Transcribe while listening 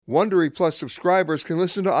Wondery Plus subscribers can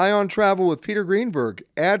listen to Ion Travel with Peter Greenberg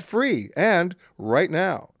ad-free and right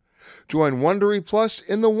now. Join Wondery Plus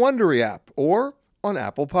in the Wondery app or on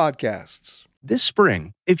Apple Podcasts. This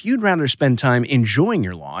spring, if you'd rather spend time enjoying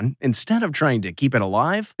your lawn instead of trying to keep it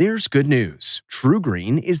alive, there's good news. True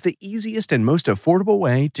Green is the easiest and most affordable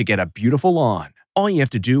way to get a beautiful lawn. All you have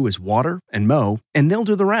to do is water and mow, and they'll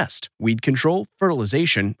do the rest. Weed control,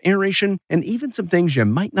 fertilization, aeration, and even some things you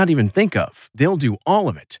might not even think of. They'll do all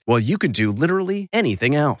of it, while you can do literally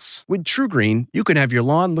anything else. With True Green, you can have your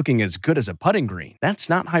lawn looking as good as a putting green. That's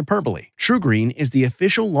not hyperbole. True Green is the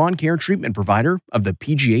official lawn care treatment provider of the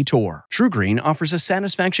PGA Tour. True Green offers a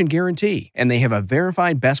satisfaction guarantee, and they have a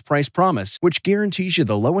verified best price promise, which guarantees you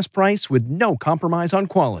the lowest price with no compromise on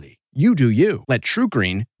quality. You do you. Let True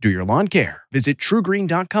Green do your lawn care. Visit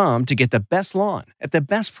truegreen.com to get the best lawn at the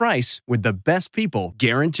best price with the best people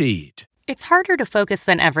guaranteed. It's harder to focus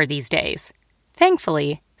than ever these days.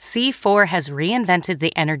 Thankfully, C4 has reinvented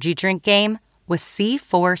the energy drink game with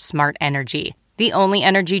C4 Smart Energy, the only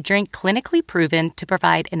energy drink clinically proven to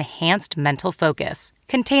provide enhanced mental focus,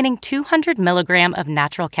 containing 200 milligrams of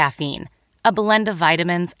natural caffeine, a blend of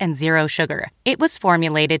vitamins, and zero sugar. It was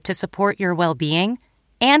formulated to support your well-being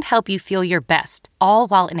and help you feel your best, all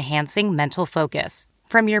while enhancing mental focus.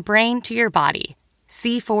 From your brain to your body,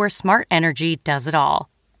 C4 Smart Energy does it all.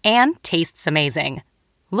 And tastes amazing.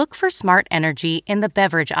 Look for Smart Energy in the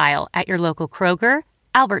beverage aisle at your local Kroger,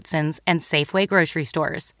 Albertsons, and Safeway grocery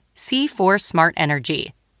stores. C4 Smart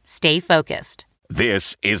Energy. Stay focused.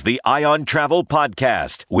 This is the Ion Travel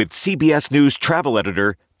Podcast with CBS News travel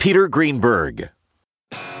editor Peter Greenberg.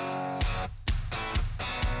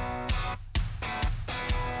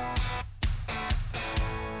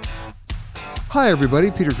 Hi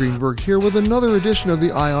everybody, Peter Greenberg here with another edition of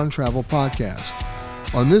the Ion Travel Podcast.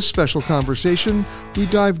 On this special conversation, we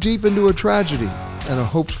dive deep into a tragedy and a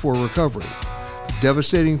hoped-for recovery. The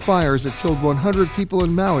devastating fires that killed 100 people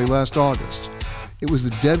in Maui last August. It was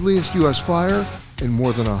the deadliest U.S. fire in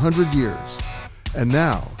more than 100 years. And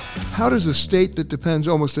now, how does a state that depends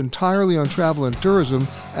almost entirely on travel and tourism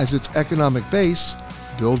as its economic base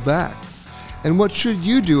build back? And what should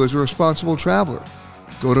you do as a responsible traveler?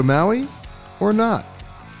 Go to Maui or not?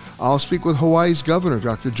 I'll speak with Hawaii's Governor,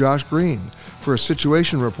 Dr. Josh Green, for a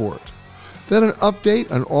situation report. Then an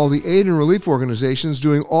update on all the aid and relief organizations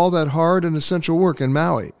doing all that hard and essential work in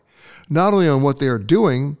Maui. Not only on what they are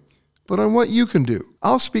doing, but on what you can do.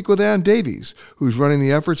 I'll speak with Ann Davies, who's running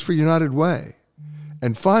the efforts for United Way.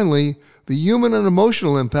 And finally, the human and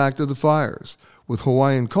emotional impact of the fires, with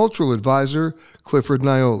Hawaiian cultural advisor Clifford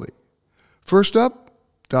Naioli. First up,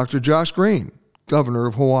 Dr. Josh Green, Governor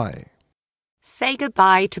of Hawaii. Say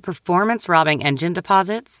goodbye to performance-robbing engine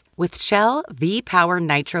deposits with Shell V-Power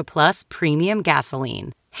Nitro Plus Premium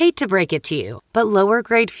Gasoline. Hate to break it to you, but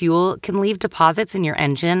lower-grade fuel can leave deposits in your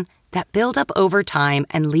engine that build up over time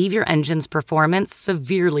and leave your engine's performance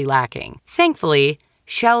severely lacking. Thankfully,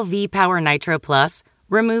 Shell V-Power Nitro Plus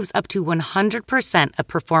removes up to 100% of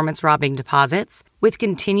performance-robbing deposits with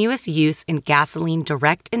continuous use in gasoline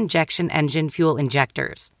direct injection engine fuel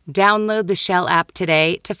injectors. Download the Shell app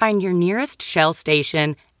today to find your nearest Shell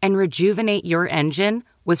station and rejuvenate your engine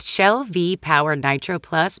with Shell V-Power Nitro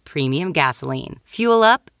Plus Premium Gasoline. Fuel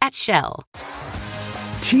up at Shell.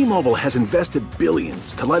 T-Mobile has invested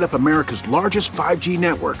billions to light up America's largest 5G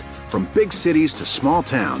network, from big cities to small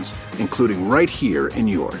towns, including right here in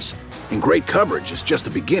yours. And great coverage is just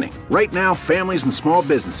the beginning. Right now, families and small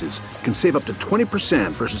businesses can save up to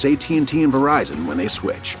 20% versus AT&T and Verizon when they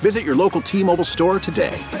switch. Visit your local T-Mobile store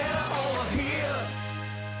today.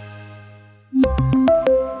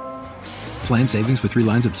 Plan savings with 3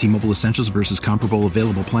 lines of T-Mobile Essentials versus comparable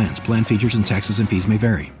available plans. Plan features and taxes and fees may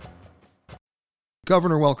vary.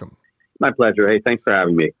 Governor, welcome. My pleasure. Hey, thanks for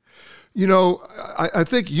having me. You know, I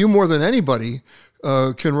think you more than anybody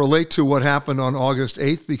can relate to what happened on August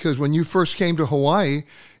 8th, because when you first came to Hawaii,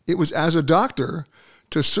 it was as a doctor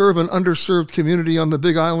to serve an underserved community on the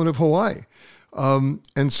Big Island of Hawaii.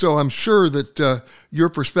 And so I'm sure that your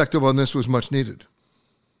perspective on this was much needed.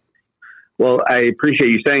 Well, I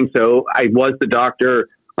appreciate you saying so. I was the doctor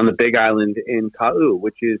on the Big Island in Ka'u,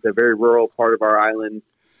 which is a very rural part of our island.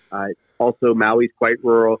 Also, Maui's quite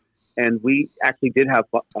rural. And we actually did have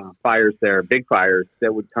fires there, big fires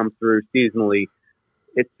that would come through seasonally.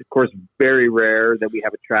 It's, of course, very rare that we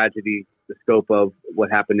have a tragedy the scope of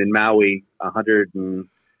what happened in Maui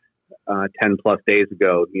 110 plus days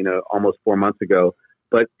ago, almost 4 months ago.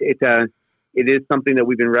 But it is something that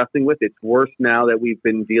we've been wrestling with. It's worse now that we've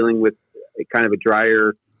been dealing with a kind of a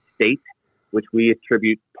drier state, which we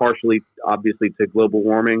attribute partially, obviously, to global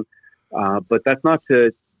warming. But that's not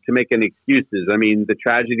to to make any excuses. I mean, the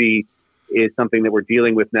tragedy is something that we're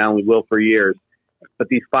dealing with now and we will for years. But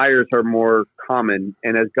these fires are more common.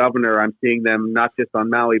 And as governor, I'm seeing them not just on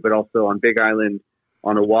Maui, but also on Big Island,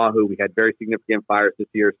 on Oahu. We had very significant fires this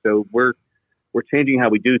year. So we're changing how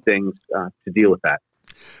we do things to deal with that.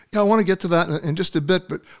 Yeah, I want to get to that in just a bit,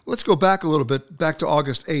 but let's go back a little bit, back to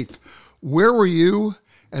August 8th. Where were you,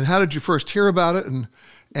 and how did you first hear about it,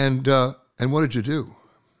 and what did you do?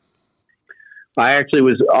 I actually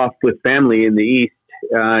was off with family in the East,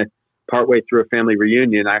 partway through a family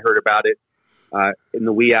reunion. I heard about it in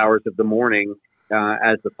the wee hours of the morning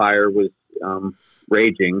as the fire was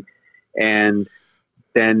raging, and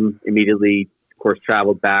then immediately, of course,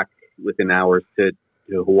 traveled back within hours to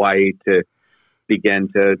Hawaii to begin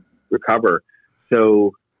to recover.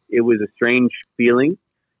 So it was a strange feeling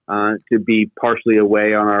to be partially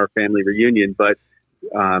away on our family reunion, but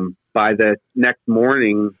by the next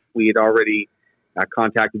morning, we had already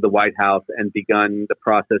contacted the White House and begun the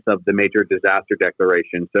process of the major disaster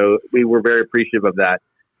declaration. So we were very appreciative of that.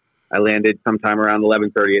 I landed sometime around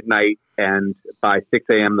 11:30 at night, and by 6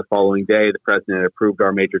 a.m. the following day, the president approved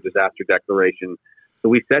our major disaster declaration. So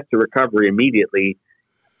we set to recovery immediately.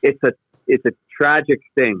 It's a tragic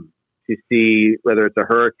thing to see whether it's a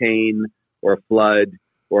hurricane or a flood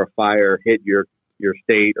or a fire hit your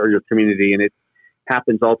state or your community, and it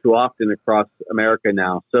happens all too often across America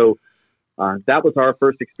now. So that was our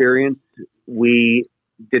first experience. We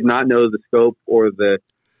did not know the scope or the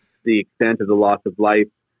extent of the loss of life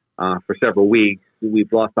for several weeks.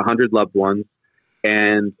 We've lost 100 loved ones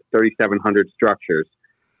and 3,700 structures,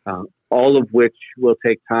 all of which will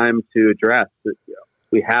take time to address.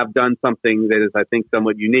 We have done something that is, I think,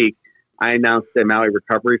 somewhat unique. I announced a Maui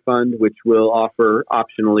Recovery Fund, which will offer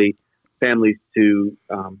optionally families to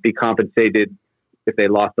be compensated if they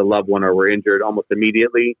lost a loved one or were injured almost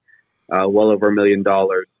immediately, well over $1 million,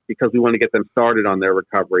 because we want to get them started on their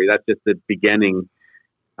recovery. That's just the beginning.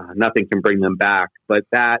 Nothing can bring them back. But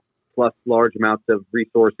that, plus large amounts of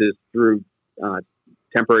resources through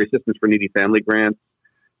temporary assistance for needy family grants,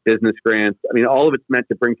 business grants. I mean, all of it's meant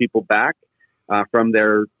to bring people back from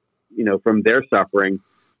their suffering.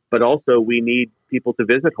 But also, we need people to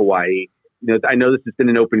visit Hawaii. I know this has been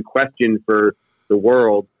an open question for the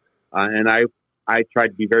world, and I tried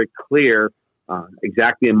to be very clear.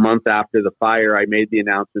 Exactly a month after the fire, I made the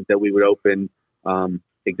announcement that we would open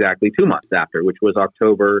exactly 2 months after, which was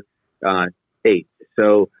October 8th.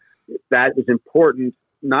 So that is important,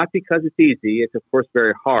 not because it's easy. It's, of course,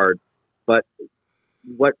 very hard. But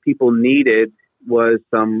what people needed was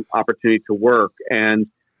some opportunity to work. And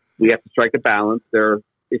we have to strike a balance. There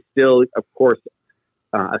is still, of course,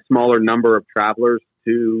 a smaller number of travelers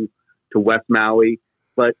to West Maui,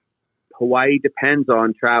 but Hawaii depends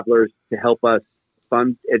on travelers to help us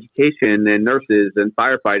fund education and nurses and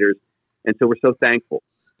firefighters. And so we're so thankful.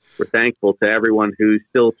 We're thankful to everyone who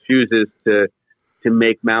still chooses to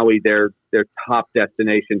make Maui their top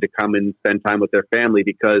destination to come and spend time with their family,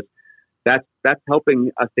 because that's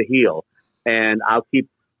helping us to heal. And I'll keep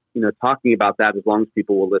talking about that as long as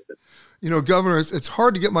people will listen. Governor, it's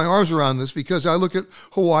hard to get my arms around this, because I look at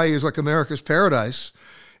Hawaii as like America's paradise,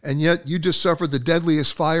 and yet you just suffered the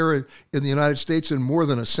deadliest fire in the United States in more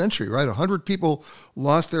than a century, right? 100 people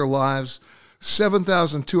lost their lives,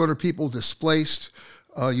 7,200 people displaced.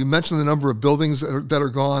 You mentioned the number of buildings that are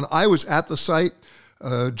gone. I was at the site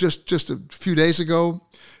just a few days ago,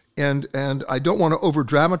 and I don't want to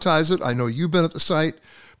over-dramatize it. I know you've been at the site,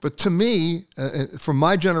 but to me, from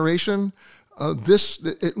my generation,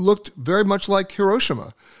 it looked very much like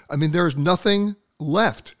Hiroshima. I mean, there's nothing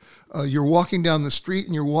left. You're walking down the street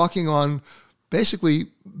and you're walking on basically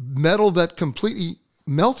metal that completely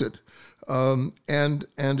melted, and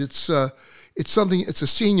it's something. It's a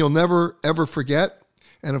scene you'll never ever forget.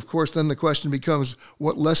 And of course, then the question becomes,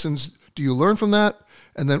 what lessons do you learn from that,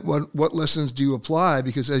 and then what lessons do you apply?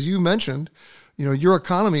 Because as you mentioned, your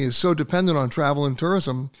economy is so dependent on travel and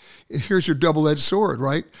tourism. Here's your double-edged sword,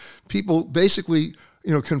 right? People basically,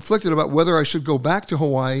 conflicted about whether I should go back to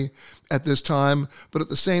Hawaii at this time, but at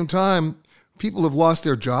the same time, people have lost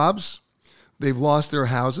their jobs, they've lost their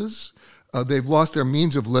houses, they've lost their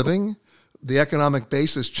means of living, the economic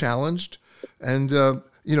base is challenged, and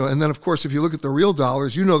and then of course, if you look at the real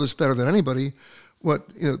dollars, you know this better than anybody. What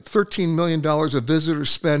 $13 million of visitors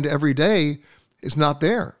spend every day is not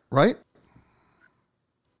there, right?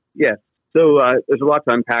 Yes. So there's a lot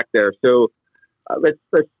to unpack there. So let's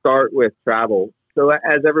start with travel. So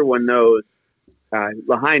as everyone knows,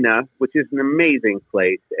 Lahaina, which is an amazing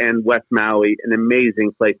place, and West Maui, an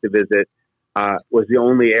amazing place to visit, was the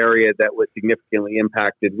only area that was significantly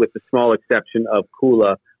impacted, with the small exception of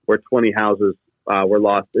Kula, where 20 houses were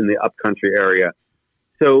lost in the upcountry area.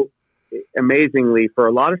 So amazingly, for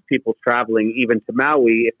a lot of people traveling even to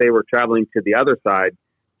Maui, if they were traveling to the other side,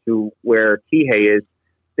 to where Kihei is,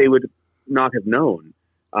 they would not have known.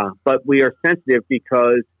 But we are sensitive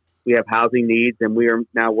because we have housing needs, and we are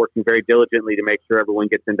now working very diligently to make sure everyone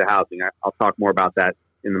gets into housing. I'll talk more about that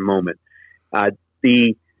in a moment.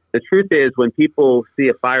 The truth is, when people see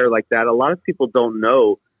a fire like that, a lot of people don't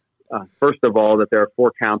know, first of all, that there are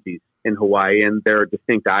 4 counties in Hawaii, and there are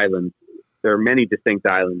distinct islands. There are many distinct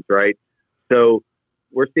islands, right? So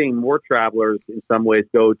we're seeing more travelers in some ways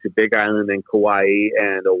go to Big Island and Kauai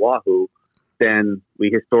and Oahu than we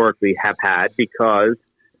historically have had, because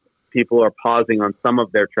people are pausing on some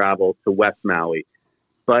of their travel to West Maui.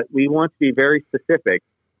 But we want to be very specific.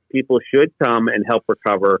 People should come and help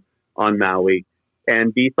recover on Maui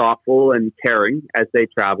and be thoughtful and caring as they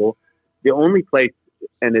travel. The only place,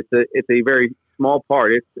 and it's a very small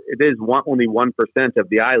part, it is only 1% of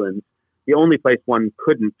the islands. The only place one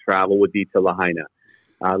couldn't travel would be to Lahaina.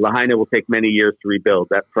 Lahaina will take many years to rebuild.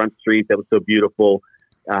 That front street that was so beautiful,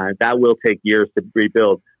 that will take years to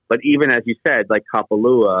rebuild. But even as you said, like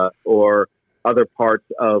Kapalua or other parts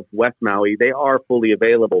of West Maui, they are fully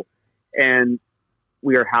available. And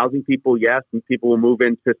we are housing people, yes, and people will move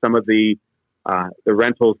into some of the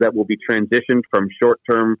rentals that will be transitioned from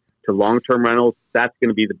short-term to long-term rentals. That's going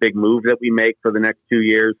to be the big move that we make for the next 2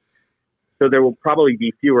 years. So there will probably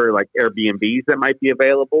be fewer like Airbnbs that might be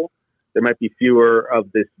available. There might be fewer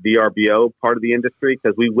of this VRBO part of the industry,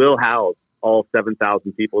 because we will house all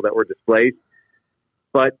 7,000 people that were displaced.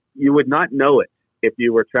 But you would not know it if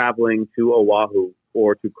you were traveling to Oahu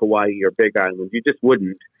or to Kauai or Big Island. You just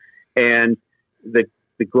wouldn't. And the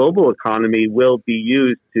global economy will be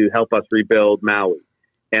used to help us rebuild Maui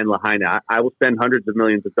and Lahaina. I will spend hundreds of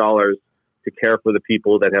millions of dollars to care for the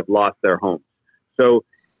people that have lost their homes. So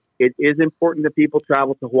it is important that people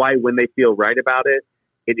travel to Hawaii when they feel right about it.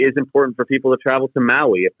 It is important for people to travel to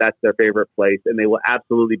Maui if that's their favorite place, and they will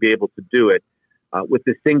absolutely be able to do it, with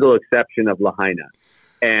the single exception of Lahaina.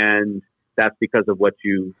 And that's because of what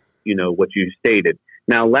you stated.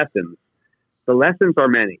 Now, lessons. The lessons are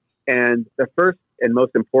many. And the first and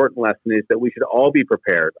most important lesson is that we should all be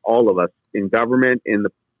prepared, all of us in government, in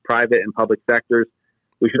the private and public sectors.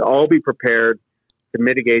 We should all be prepared to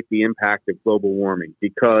mitigate the impact of global warming,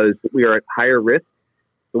 because we are at higher risk.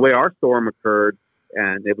 The way our storm occurred,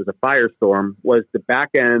 and it was a firestorm, was the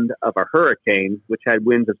back end of a hurricane, which had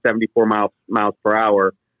winds of 74 miles per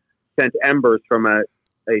hour, sent embers from a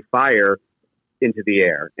fire into the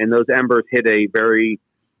air. And those embers hit a very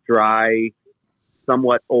dry,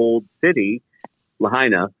 somewhat old city,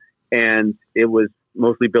 Lahaina, and it was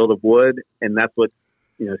mostly built of wood, and that's what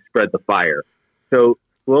spread the fire. So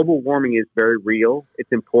global warming is very real.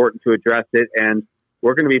 It's important to address it, and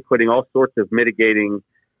we're going to be putting all sorts of mitigating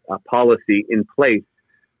policy in place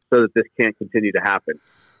so that this can't continue to happen.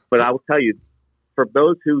 But I will tell you, for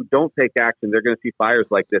those who don't take action, they're going to see fires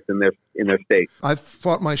like this in their state. I've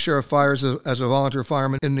fought my share of fires as a volunteer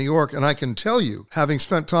fireman in New York, and I can tell you, having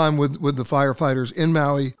spent time with the firefighters in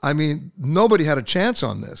Maui, I mean, nobody had a chance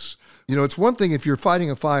on this. It's one thing if you're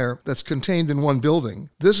fighting a fire that's contained in one building.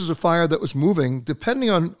 This is a fire that was moving, depending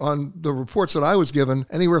on the reports that I was given,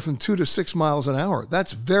 anywhere from 2 to 6 miles an hour.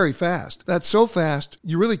 That's very fast. That's so fast,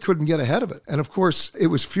 you really couldn't get ahead of it. And of course, it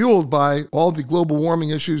was fueled by all the global warming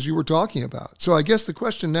issues you were talking about. So I guess the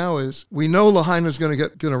question now is, we know Lahaina is going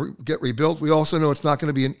to get rebuilt. We also know it's not going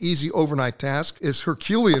to be an easy overnight task. It's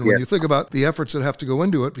Herculean when you think about the efforts that have to go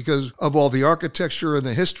into it, because of all the architecture and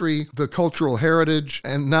the history, the cultural heritage,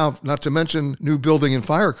 and now, not to mention, new building and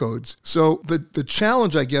fire codes. So the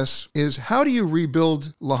challenge, I guess, is how do you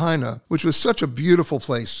rebuild Lahaina, which was such a beautiful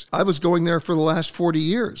place? I was going there for the last 40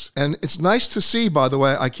 years. And it's nice to see, by the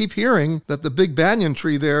way, I keep hearing that the big banyan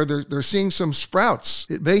tree there, they're seeing some sprouts.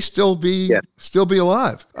 It may still be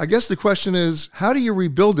alive. I guess the question is, how do you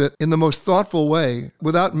rebuild it in the most thoughtful way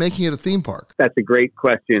without making it a theme park? That's a great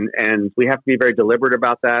question, and we have to be very deliberate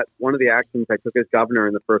about that. One of the actions I took as governor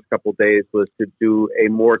in the first couple of days was to do a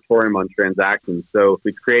moratorium on transactions. So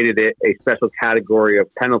we created a special category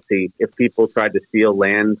of penalty if people tried to steal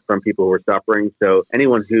land from people who were suffering. So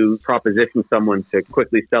anyone who propositioned someone to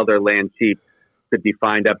quickly sell their land cheap could be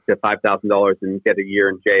fined up to $5,000 and get a year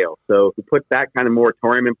in jail. So we put that kind of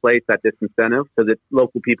moratorium in place, that disincentive, so that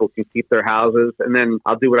local people can keep their houses. And then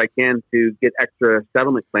I'll do what I can to get extra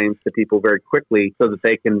settlement claims to people very quickly so that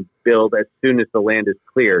they can build as soon as the land is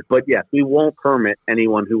cleared. But yes, we won't permit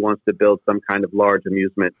anyone who wants to build some kind of large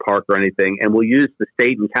amusement park or anything. And we'll use the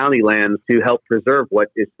state and county lands to help preserve what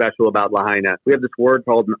is special about Lahaina. We have this word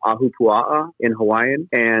called an ahupua'a in Hawaiian,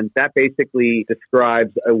 and that basically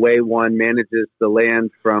describes a way one manages the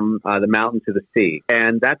land from the mountain to the sea.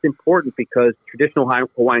 And that's important because traditional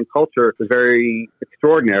Hawaiian culture is very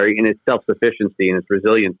extraordinary in its self-sufficiency and its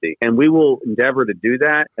resiliency. And we will endeavor to do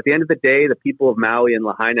that. At the end of the day, the people of Maui and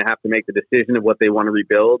Lahaina have to make the decision of what they want to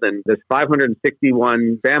rebuild. And there's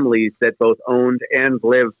 561 families that both owned and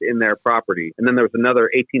lived in their property. And then there was another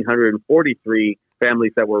 1,843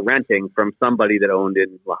 families that were renting from somebody that owned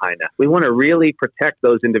in Lahaina. We want to really protect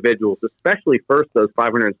those individuals, especially first those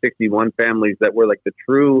 561 families that were like the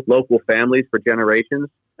true local families for generations,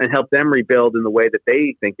 and help them rebuild in the way that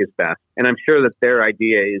they think is best. And I'm sure that their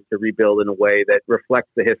idea is to rebuild in a way that reflects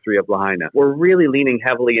the history of Lahaina. We're really leaning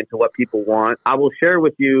heavily into what people want. I will share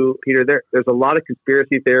with you, Peter, there's a lot of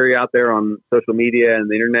conspiracy theory out there on social media and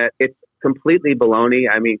the internet. It's completely baloney.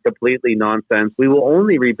 I mean, completely nonsense. We will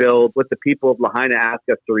only rebuild what the people of Lahaina ask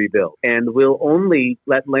us to rebuild. And we'll only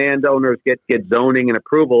let landowners get zoning and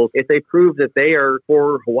approvals if they prove that they are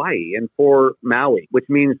for Hawaii and for Maui, which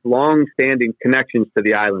means long-standing connections to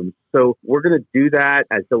the islands. So we're going to do that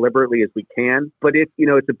as deliberately as we can. But it's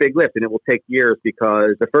a big lift, and it will take years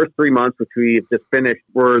because the first 3 months, which we've just finished,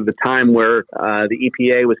 were the time where the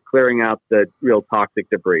EPA was clearing out the real toxic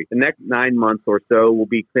debris. The next 9 months or so will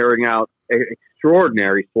be clearing out an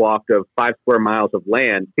extraordinary swath of 5 square miles of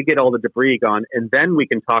land to get all the debris gone. And then we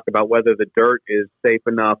can talk about whether the dirt is safe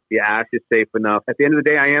enough, the ash is safe enough. At the end of the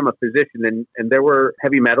day, I am a physician, and there were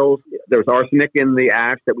heavy metals. There was arsenic in the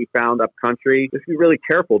ash that we found up country. Just be really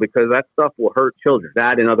careful because that stuff will hurt children,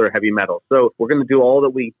 that and other heavy metals. So we're going to do all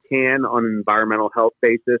that we can on an environmental health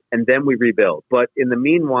basis, and then we rebuild. But in the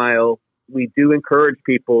meanwhile, we do encourage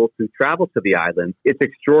people to travel to the island. It's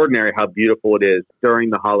extraordinary how beautiful it is during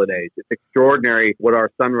the holidays. It's extraordinary what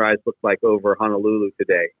our sunrise looks like over Honolulu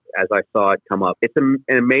today as I saw it come up. It's an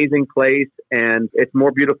amazing place, and it's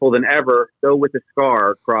more beautiful than ever, though with a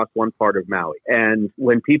scar across one part of Maui. And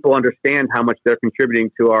when people understand how much they're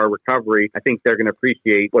contributing to our recovery, I think they're going to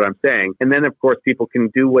appreciate what I'm saying. And then, of course, people can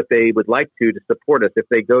do what they would like to support us. If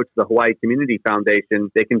they go to the Hawaii Community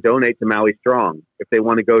Foundation, they can donate to Maui Strong. If they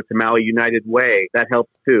want to go to Maui United Way, that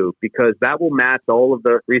helps too, because that will match all of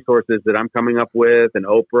the resources that I'm coming up with, and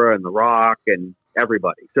Oprah and The Rock and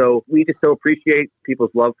everybody. So we just so appreciate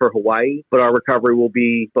people's love for Hawaii, but our recovery will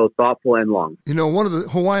be both thoughtful and long. One of the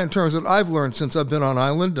Hawaiian terms that I've learned since I've been on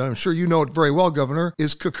island, and I'm sure you know it very well, Governor,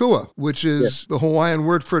 is kakua, which is the Hawaiian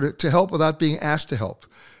word for to help without being asked to help.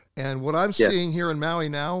 And what I'm seeing here in Maui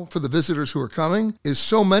now for the visitors who are coming is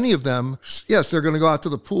so many of them, yes, they're going to go out to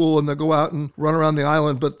the pool and they'll go out and run around the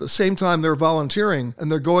island, but at the same time they're volunteering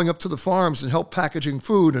and they're going up to the farms and help packaging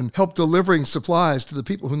food and help delivering supplies to the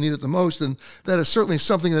people who need it the most. And that is certainly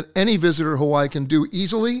something that any visitor to Hawaii can do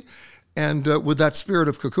easily and with that spirit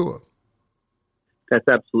of kakua. That's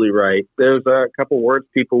absolutely right. There's a couple words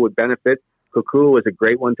people would benefit. Kakua is a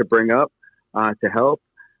great one to bring up to help.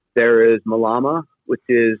 There is malama, which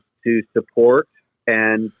is to support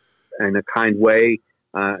and in a kind way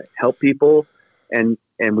help people, and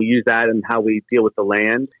we use that in how we deal with the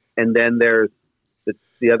land. And then there's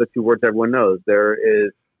the other two words everyone knows. There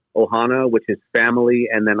is ohana, which is family,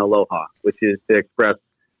 and then aloha, which is to express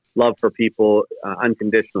love for people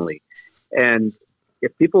unconditionally. And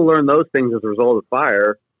if people learn those things as a result of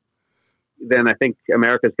fire, then I think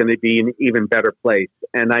America is going to be in an even better place.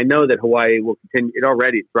 And I know that Hawaii will continue. It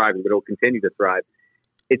already is thriving, but it will continue to thrive.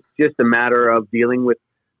 It's just a matter of dealing with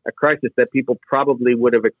a crisis that people probably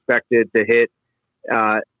would have expected to hit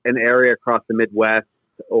an area across the Midwest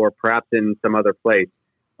or perhaps in some other place.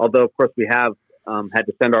 Although, of course, we have had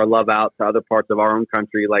to send our love out to other parts of our own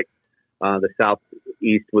country, like the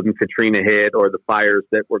Southeast when Katrina hit, or the fires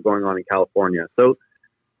that were going on in California. So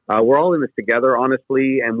we're all in this together,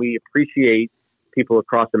 honestly, and we appreciate people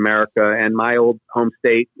across America. And my old home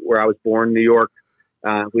state where I was born, New York,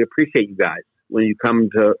 we appreciate you guys when you come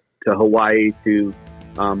to Hawaii to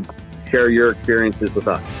share your experiences with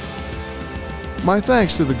us. My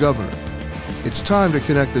thanks to the governor. It's time to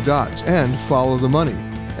connect the dots and follow the money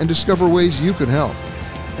and discover ways you can help.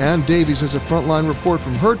 Ann Davies has a frontline report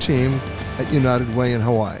from her team at United Way in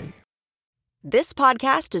Hawaii. This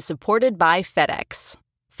podcast is supported by FedEx.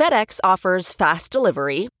 FedEx offers fast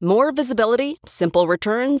delivery, more visibility, simple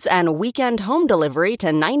returns, and weekend home delivery to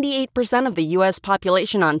 98% of the U.S.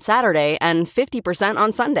 population on Saturday and 50%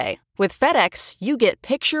 on Sunday. With FedEx, you get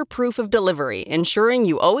picture proof of delivery, ensuring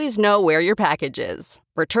you always know where your package is.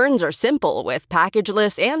 Returns are simple with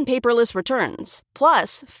packageless and paperless returns.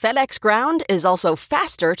 Plus, FedEx Ground is also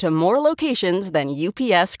faster to more locations than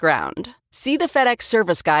UPS Ground. See the FedEx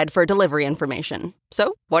service guide for delivery information.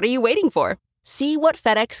 So, what are you waiting for? See what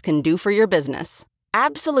FedEx can do for your business.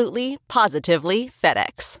 Absolutely, positively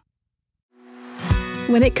FedEx.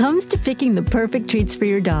 When it comes to picking the perfect treats for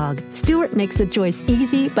your dog, Stewart makes the choice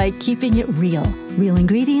easy by keeping it real. Real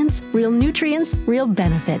ingredients, real nutrients, real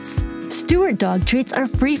benefits. Stewart dog treats are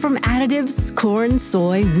free from additives, corn,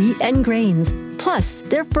 soy, wheat, and grains. Plus,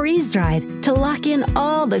 they're freeze-dried to lock in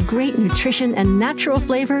all the great nutrition and natural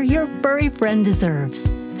flavor your furry friend deserves.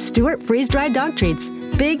 Stewart freeze-dried dog treats.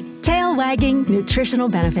 Big, tail-wagging nutritional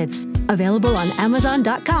benefits. Available on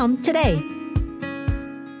Amazon.com today.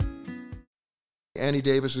 Annie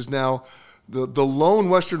Davis is now the lone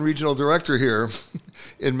Western Regional Director here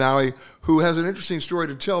in Maui, who has an interesting story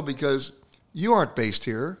to tell because you aren't based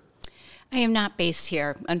here. I am not based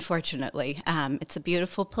here, unfortunately. It's a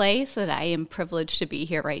beautiful place, and I am privileged to be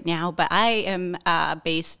here right now, but I am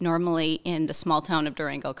based normally in the small town of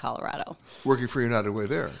Durango, Colorado. Working for United Way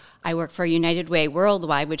there. I work for United Way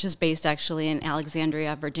Worldwide, which is based actually in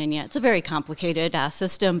Alexandria, Virginia. It's a very complicated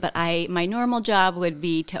system, but my normal job would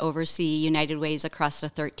be to oversee United Ways across the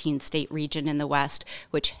 13-state region in the West,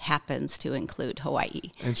 which happens to include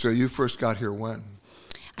Hawaii. And so you first got here when?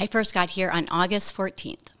 I first got here on August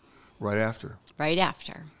 14th. Right after? Right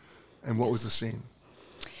after. And what was the scene?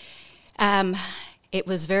 It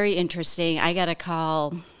was very interesting. I got a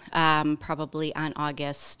call probably on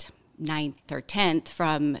August 9th or 10th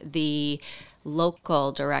from the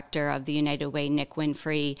local director of the United Way, Nick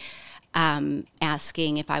Winfrey,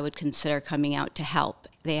 asking if I would consider coming out to help.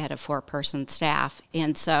 They had a 4-person staff.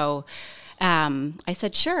 And so I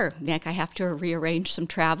said, sure, Nick, I have to rearrange some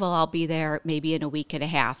travel. I'll be there maybe in a week and a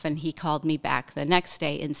half. And he called me back the next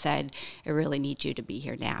day and said, I really need you to be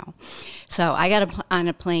here now. So I got on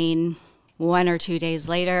a plane 1 or 2 days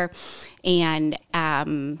later and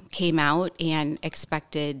came out and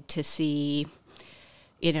expected to see,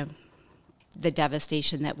 the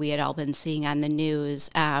devastation that we had all been seeing on the news.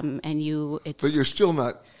 But you're still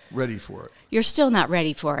not ready for it. You're still not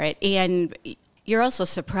ready for it. And you're also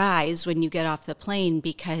surprised when you get off the plane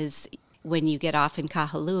because when you get off in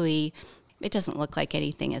Kahului, it doesn't look like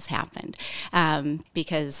anything has happened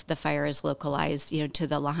because the fire is localized, to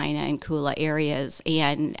the Lahaina and Kula areas.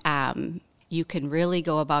 And you can really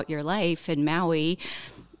go about your life in Maui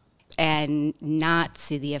and not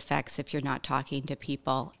see the effects if you're not talking to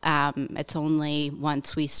people. It's only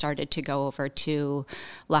once we started to go over to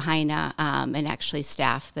Lahaina and actually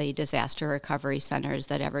staff the disaster recovery centers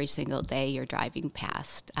that every single day you're driving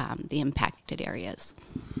past the impacted areas.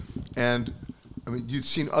 And, you'd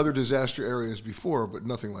seen other disaster areas before, but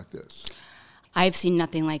nothing like this. I've seen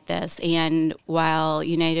nothing like this. And while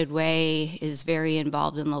United Way is very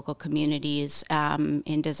involved in local communities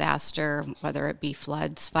in disaster, whether it be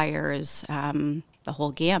floods, fires, the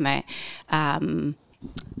whole gamut,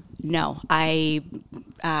 no, a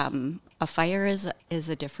fire is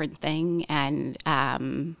a different thing, and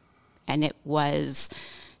it was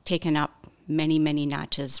taken up many, many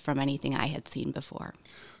notches from anything I had seen before.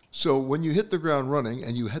 So when you hit the ground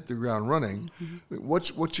running,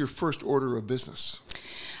 what's your first order of business?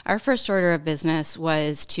 Our first order of business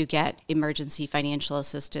was to get emergency financial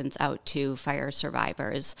assistance out to fire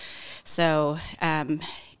survivors. So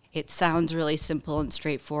it sounds really simple and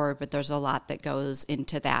straightforward, but there's a lot that goes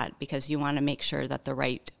into that because you want to make sure that the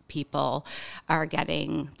right people are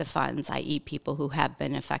getting the funds, i.e. people who have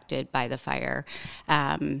been affected by the fire.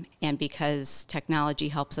 And because technology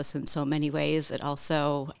helps us in so many ways, it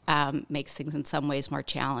also makes things in some ways more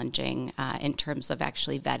challenging in terms of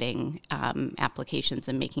actually vetting applications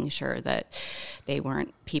and making sure that they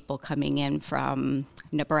weren't people coming in from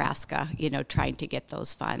Nebraska, trying to get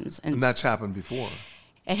those funds. And that's happened before.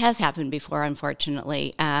 It has happened before,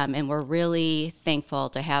 unfortunately, and we're really thankful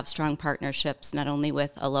to have strong partnerships, not only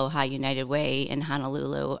with Aloha United Way in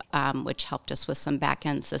Honolulu, which helped us with some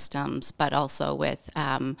back-end systems, but also with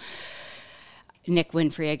Nick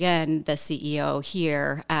Winfrey, again, the CEO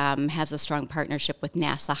here, has a strong partnership with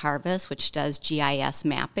NASA Harvest, which does GIS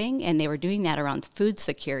mapping, and they were doing that around food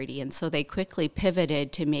security, and so they quickly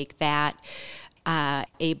pivoted to make that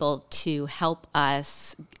able to help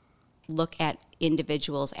us look at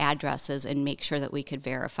individuals' addresses and make sure that we could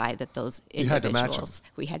verify that those individuals,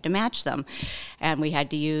 we had to match them. And we had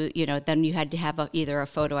to use, then you had to have either a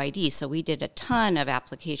photo ID. So we did a ton of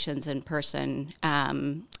applications in person,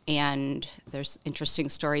 and there's interesting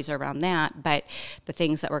stories around that. But the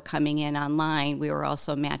things that were coming in online, we were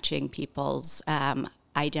also matching people's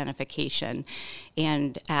identification.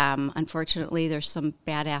 And unfortunately, there's some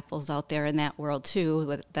bad apples out there in that world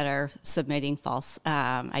too that are submitting false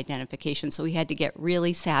identification. So we had to get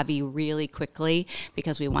really savvy really quickly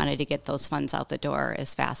because we wanted to get those funds out the door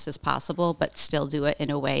as fast as possible, but still do it in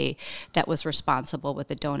a way that was responsible with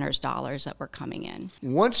the donors' dollars that were coming in.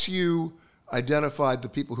 Once you identified the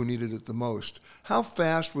people who needed it the most, how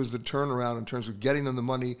fast was the turnaround in terms of getting them the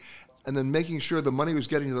money and then making sure the money was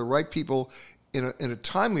getting to the right people in a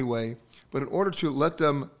timely way, but in order to let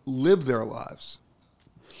them live their lives?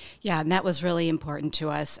 Yeah, and that was really important to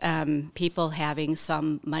us. People having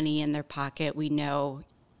some money in their pocket, we know,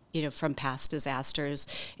 from past disasters,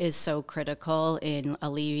 is so critical in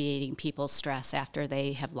alleviating people's stress after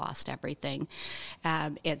they have lost everything.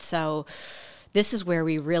 And so this is where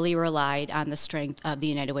we really relied on the strength of the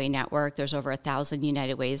United Way network. There's over 1,000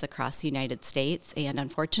 United Ways across the United States, and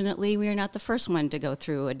unfortunately, we are not the first one to go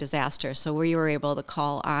through a disaster. So we were able to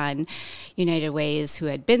call on United Ways who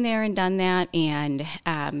had been there and done that, and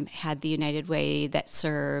had the United Way that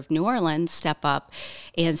served New Orleans step up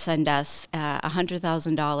and send us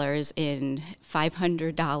 $100,000 in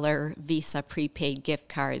 $500 Visa prepaid gift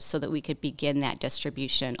cards so that we could begin that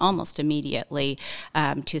distribution almost immediately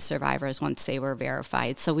to survivors once they were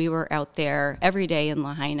verified. So we were out there every day in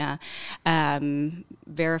Lahaina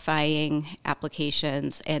verifying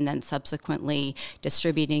applications and then subsequently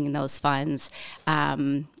distributing those funds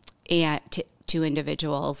and to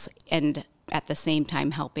individuals, and at the same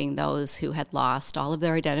time helping those who had lost all of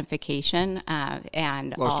their identification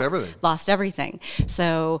and lost everything.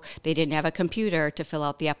 So they didn't have a computer to fill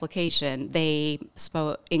out the application. They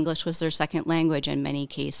spoke English was their second language in many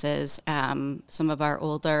cases. Some of our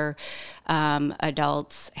older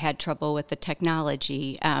adults had trouble with the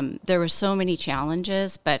technology. There were so many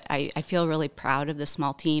challenges, but I feel really proud of the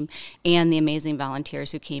small team and the amazing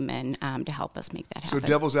volunteers who came in to help us make that happen. So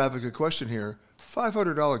devil's advocate question here.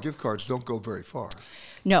 $500 gift cards don't go very far.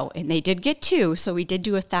 No, and they did get two, so we did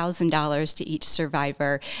do $1,000 to each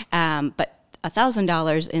survivor, but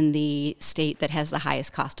 $1,000 in the state that has the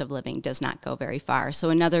highest cost of living does not go very far. So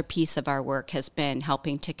another piece of our work has been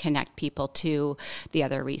helping to connect people to the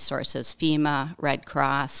other resources, FEMA, Red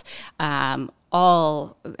Cross,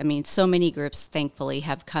 so many groups, thankfully,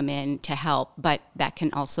 have come in to help, but that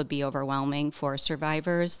can also be overwhelming for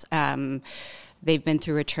survivors. They've been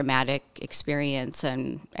through a traumatic experience,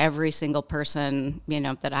 and every single person,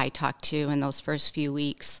 that I talked to in those first few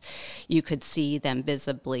weeks, you could see them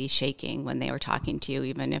visibly shaking when they were talking to you,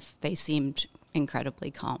 even if they seemed incredibly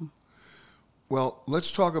calm. Well,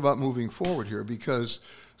 let's talk about moving forward here, because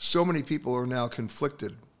so many people are now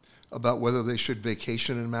conflicted about whether they should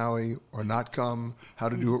vacation in Maui or not come, how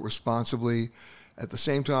to do it responsibly. At the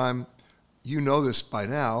same time, you know this by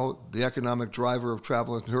now, the economic driver of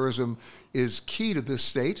travel and tourism is key to this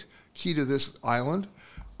state, key to this island.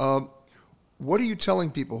 What are you telling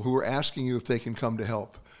people who are asking you if they can come to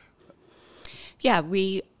help? Yeah,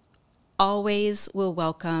 we always will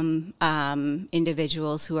welcome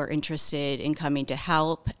individuals who are interested in coming to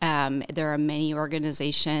help. There are many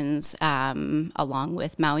organizations, along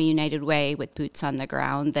with Maui United Way, with boots on the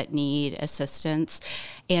ground that need assistance.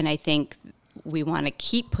 And I think we want to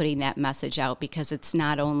keep putting that message out because it's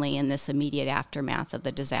not only in this immediate aftermath of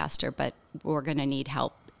the disaster, but we're going to need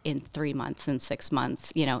help in 3 months and 6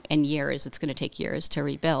 months, and years. It's going to take years to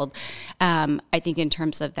rebuild. I think in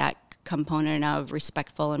terms of that component of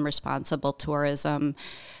respectful and responsible tourism,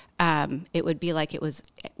 it would be like it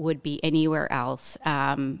would be anywhere else.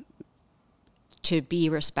 To be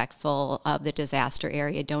respectful of the disaster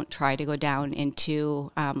area. Don't try to go down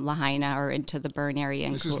into Lahaina or into the burn area.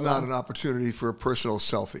 This is not an opportunity for a personal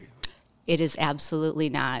selfie. It is absolutely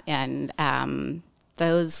not, and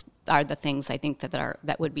those are the things I think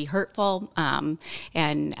that would be hurtful and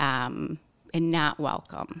not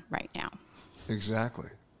welcome right now. Exactly.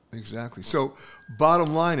 So,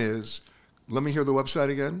 bottom line is, let me hear the website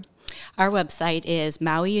again. Our website is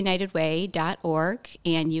mauiunitedway.org,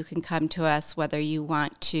 and you can come to us whether you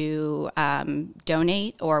want to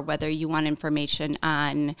donate or whether you want information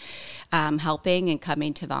on helping and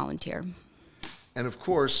coming to volunteer. And of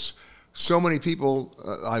course, so many people,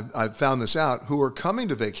 I've found this out, who are coming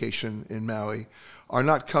to vacation in Maui are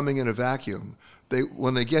not coming in a vacuum.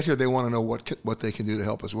 When they get here, they want to know what they can do to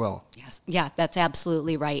help as well. Yes, yeah, that's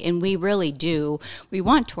absolutely right. And we really do. We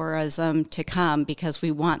want tourism to come because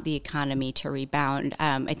we want the economy to rebound.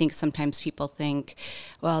 I think sometimes people think,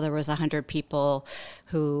 well, there was 100 people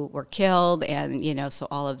who were killed and, so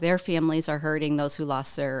all of their families are hurting, those who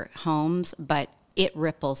lost their homes. But it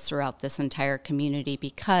ripples throughout this entire community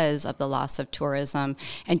because of the loss of tourism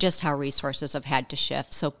and just how resources have had to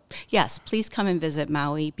shift. So yes, please come and visit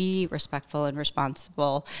Maui, be respectful and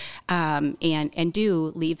responsible, and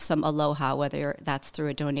do leave some aloha, whether that's through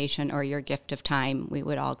a donation or your gift of time. We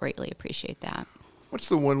would all greatly appreciate that. What's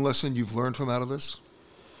the one lesson you've learned from out of this?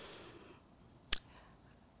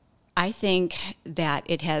 I think that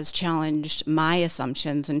it has challenged my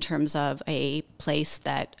assumptions in terms of a place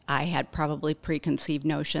that I had probably preconceived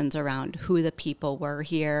notions around who the people were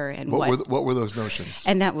here and what were those notions?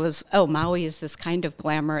 And that was, Maui is this kind of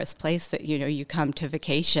glamorous place that, you come to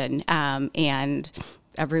vacation, and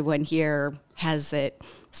everyone here has it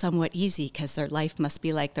somewhat easy because their life must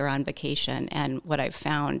be like they're on vacation. And what I've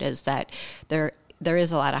found is that there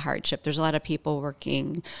is a lot of hardship. There's a lot of people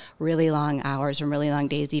working really long hours and really long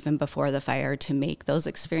days even before the fire to make those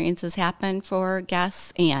experiences happen for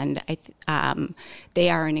guests. And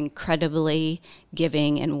they are an incredibly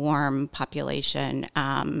giving and warm population.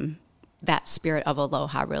 That spirit of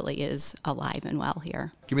aloha really is alive and well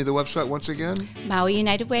here. Give me the website once again.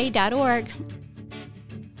 MauiUnitedWay.org.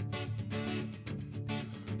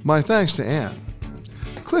 My thanks to Ann.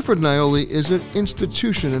 Clifford Naioli is an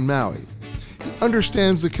institution in Maui. He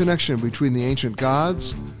understands the connection between the ancient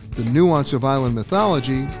gods, the nuance of island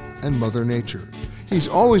mythology, and Mother Nature. He's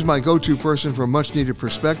always my go-to person for much-needed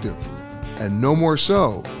perspective, and no more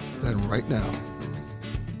so than right now.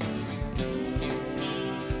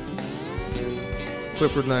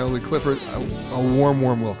 Clifford Naioli. Clifford, a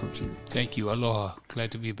warm welcome to you. Thank you. Aloha.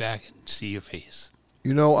 Glad to be back and see your face.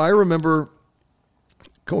 I remember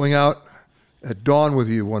going out at dawn with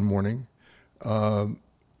you one morning,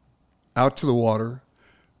 out to the water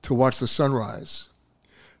to watch the sunrise,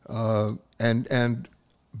 and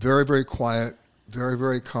very, very quiet, very,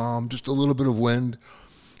 very calm, just a little bit of wind,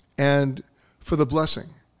 and for the blessing.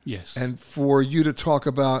 Yes. And for you to talk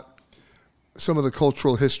about some of the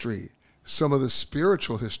cultural history, some of the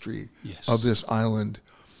spiritual history yes. of this island.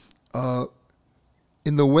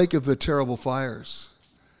 In the wake of the terrible fires,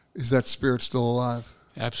 is that spirit still alive?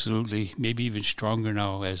 Absolutely. Maybe even stronger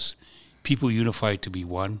now as people unify to be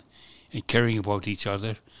one and caring about each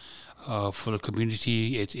other. For the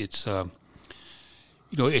community, it's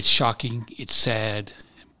shocking, it's sad,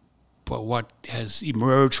 but what has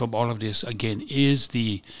emerged from all of this, again, is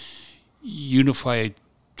the unified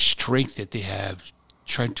strength that they have,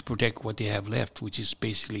 trying to protect what they have left, which is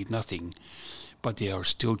basically nothing. But they are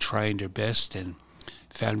still trying their best, and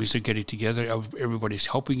families are getting together, everybody's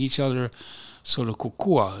helping each other. So the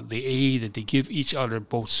kokua, the aid that they give each other,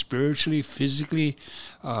 both spiritually, physically,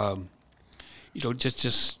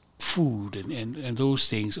 just food and those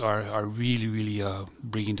things are really, really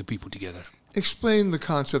bringing the people together. Explain the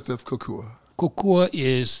concept of kokua. Kokua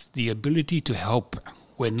is the ability to help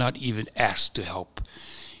when not even asked to help.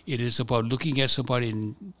 It is about looking at somebody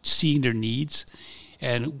and seeing their needs,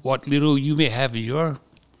 and what little you may have in your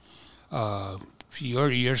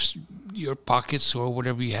pockets or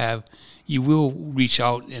whatever you have, you will reach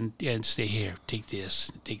out and say, here, take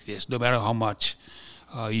this, no matter how much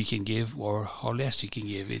you can give or how less you can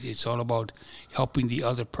give. It's all about helping the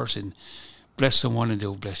other person. Bless someone and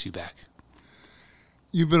they'll bless you back.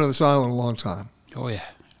 You've been on this island a long time. Oh, yeah.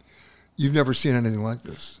 You've never seen anything like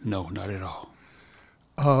this? No, not at all.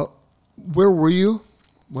 Where were you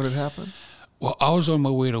when it happened? Well, I was on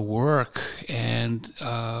my way to work, and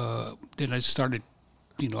then I started,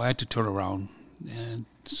 I had to turn around and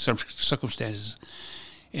some circumstances.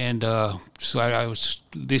 And so I was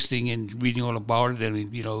listening and reading all about it, and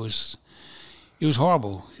it was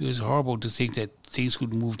horrible. It was horrible to think that things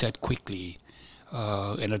could move that quickly,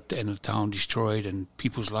 and a town destroyed and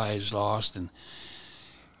people's lives lost, and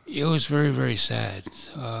it was very, very sad.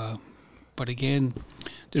 But again,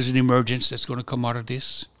 there's an emergence that's going to come out of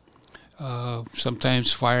this.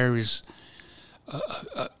 Sometimes fire is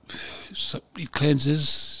it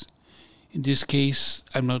cleanses. In this case,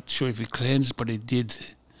 I'm not sure if it cleansed, but it did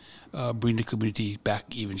bring the community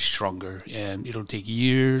back even stronger. And it'll take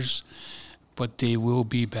years, but they will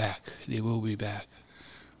be back. They will be back.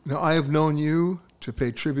 Now, I have known you to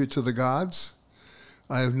pay tribute to the gods.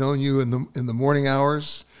 I have known you in the morning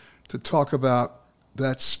hours to talk about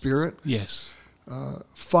that spirit. Yes.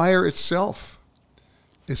 Fire itself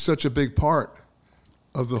is such a big part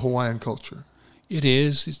of the Hawaiian culture. It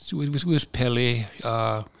is. It's with Pele,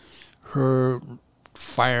 her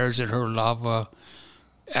fires and her lava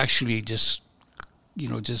actually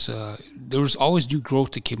there was always new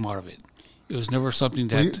growth that came out of it. It was never something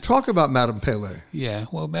that... Well, talk about Madame Pele. Yeah,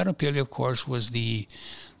 well, Madame Pele, of course, was the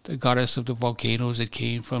goddess of the volcanoes that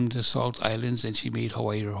came from the Salt Islands, and she made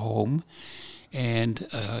Hawaii her home. And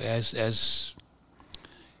as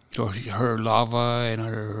you know, her lava and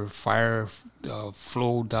her fire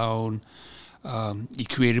flowed down, it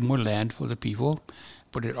created more land for the people.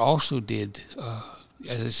 But it also did,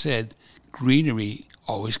 as I said, greenery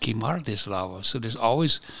always came out of this lava. So there's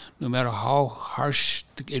always, no matter how harsh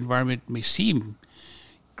the environment may seem,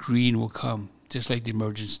 green will come, just like the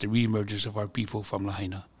re-emergence of our people from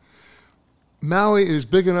Lahaina. Maui is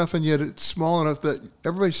big enough and yet it's small enough that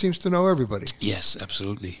everybody seems to know everybody. Yes,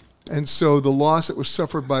 absolutely. And so the loss that was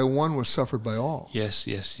suffered by one was suffered by all. Yes.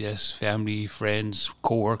 Family, friends,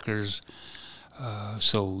 co-workers.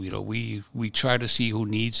 So, you know, we try to see who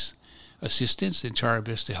needs assistance and try our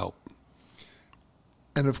best to help.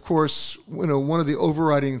 And of course, you know, one of the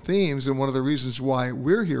overriding themes and one of the reasons why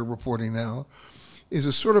we're here reporting now is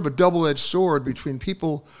a sort of a double-edged sword between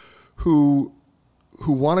people who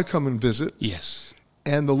want to come and visit. Yes.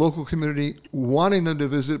 And the local community wanting them to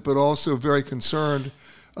visit, but also very concerned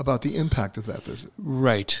about the impact of that visit.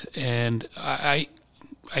 Right. And I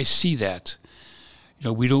see that.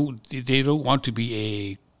 You know, they don't want to be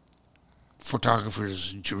a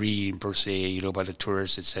photographer's dream per se, you know, by the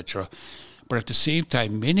tourists, etc. But at the same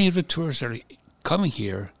time, many of the tourists that are coming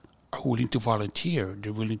here are willing to volunteer.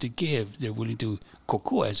 They're willing to give. They're willing to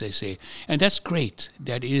kokua, as I say. And that's great.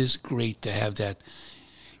 That is great to have that,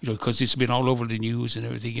 you know, because it's been all over the news and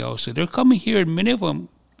everything else. So they're coming here, and many of them,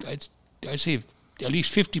 I'd say at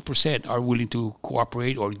least 50% are willing to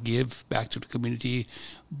cooperate or give back to the community,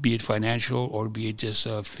 be it financial or be it just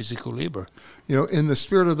physical labor. You know, in the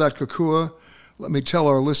spirit of that kokua, let me tell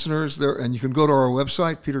our listeners there, and you can go to our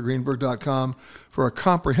website, petergreenberg.com, for a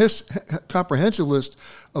comprehensive list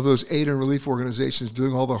of those aid and relief organizations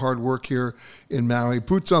doing all the hard work here in Maui.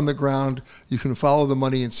 Boots on the ground. You can follow the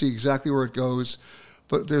money and see exactly where it goes.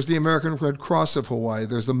 But there's the American Red Cross of Hawaii.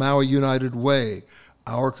 There's the Maui United Way,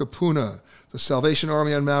 Our Kapuna, the Salvation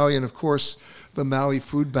Army on Maui, and, of course, the Maui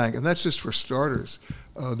Food Bank. And that's just for starters.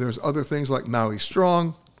 There's other things like Maui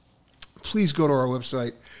Strong. Please go to our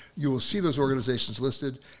website. You will see those organizations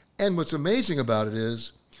listed. And what's amazing about it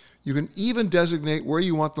is you can even designate where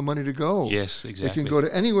you want the money to go. Yes, exactly. It can go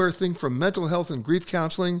to anywhere, from mental health and grief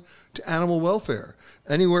counseling to animal welfare,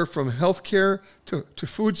 anywhere from health care to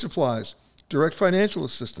food supplies, direct financial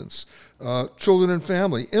assistance, children and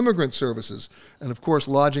family, immigrant services, and, of course,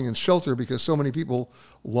 lodging and shelter because so many people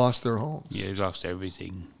lost their homes. Yeah, they lost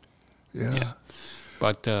everything. Yeah.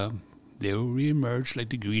 But they will reemerge like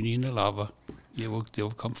the greenie in the lava. They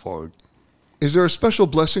will come forward. Is there a special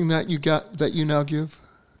blessing that you now give?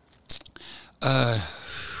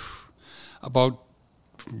 About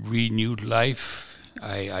renewed life,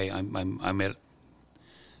 I'm at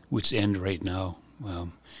wit's end right now.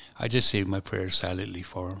 I just say my prayers silently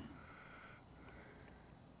for them.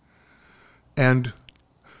 And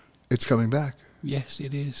it's coming back. Yes,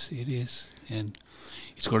 it is. It is. And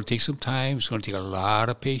it's going to take some time. It's going to take a lot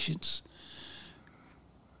of patience.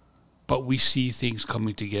 But we see things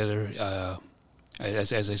coming together,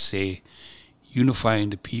 as I say, unifying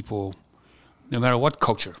the people, no matter what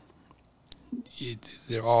culture.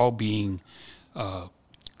 They're all being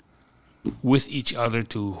with each other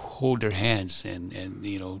to hold their hands and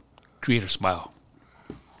you know, create a smile.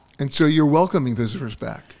 And so you're welcoming visitors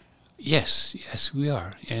back. Yes, we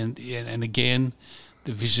are. And again,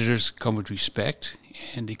 the visitors come with respect,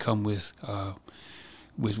 and they come with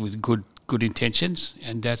good intentions,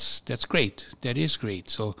 and that's great. That is great.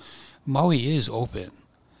 So Maui is open.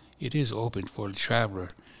 It is open for the traveler.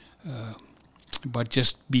 But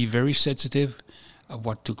just be very sensitive of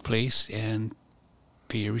what took place and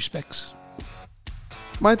pay your respects.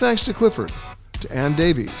 My thanks to Clifford, to Ann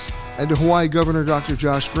Davies, and to Hawaii Governor Dr.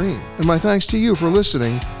 Josh Green. And my thanks to you for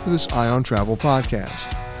listening to this Ion Travel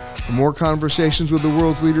podcast. For more conversations with the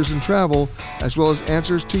world's leaders in travel, as well as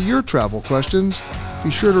answers to your travel questions, be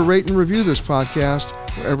sure to rate and review this podcast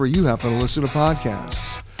wherever you happen to listen to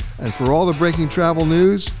podcasts. And for all the breaking travel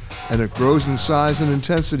news, and it grows in size and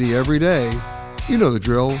intensity every day, you know the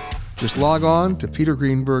drill. Just log on to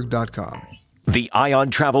petergreenberg.com. The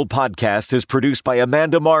Ion Travel Podcast is produced by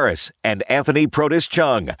Amanda Morris and Anthony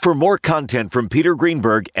Protis-Chung. For more content from Peter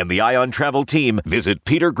Greenberg and the Ion Travel team, visit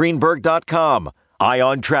petergreenberg.com.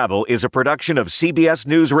 Ion Travel is a production of CBS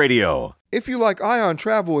News Radio. If you like Eye on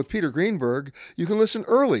Travel with Peter Greenberg, you can listen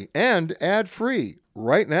early and ad-free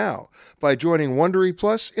right now by joining Wondery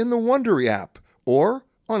Plus in the Wondery app or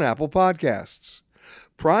on Apple Podcasts.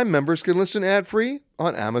 Prime members can listen ad-free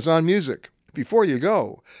on Amazon Music. Before you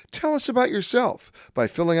go, tell us about yourself by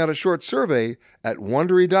filling out a short survey at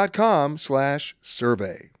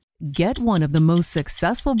Wondery.com/survey. Get one of the most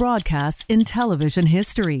successful broadcasts in television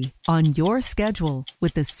history on your schedule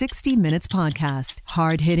with the 60 Minutes Podcast.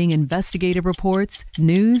 Hard-hitting investigative reports,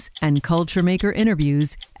 news, and culture maker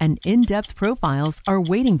interviews, and in-depth profiles are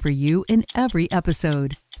waiting for you in every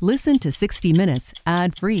episode. Listen to 60 Minutes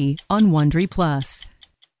ad-free on Wondery Plus.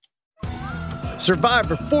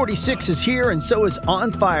 Survivor 46 is here, and so is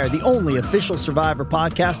On Fire, the only official Survivor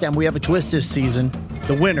podcast, and we have a twist this season.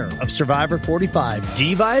 The winner of Survivor 45,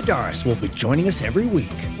 Dee Valladares, will be joining us every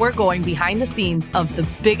week. We're going behind the scenes of the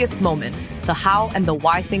biggest moments, the how and the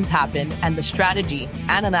why things happen, and the strategy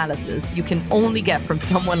and analysis you can only get from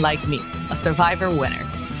someone like me, a Survivor winner.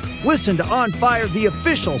 Listen to On Fire, the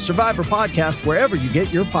official Survivor podcast, wherever you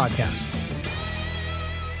get your podcasts.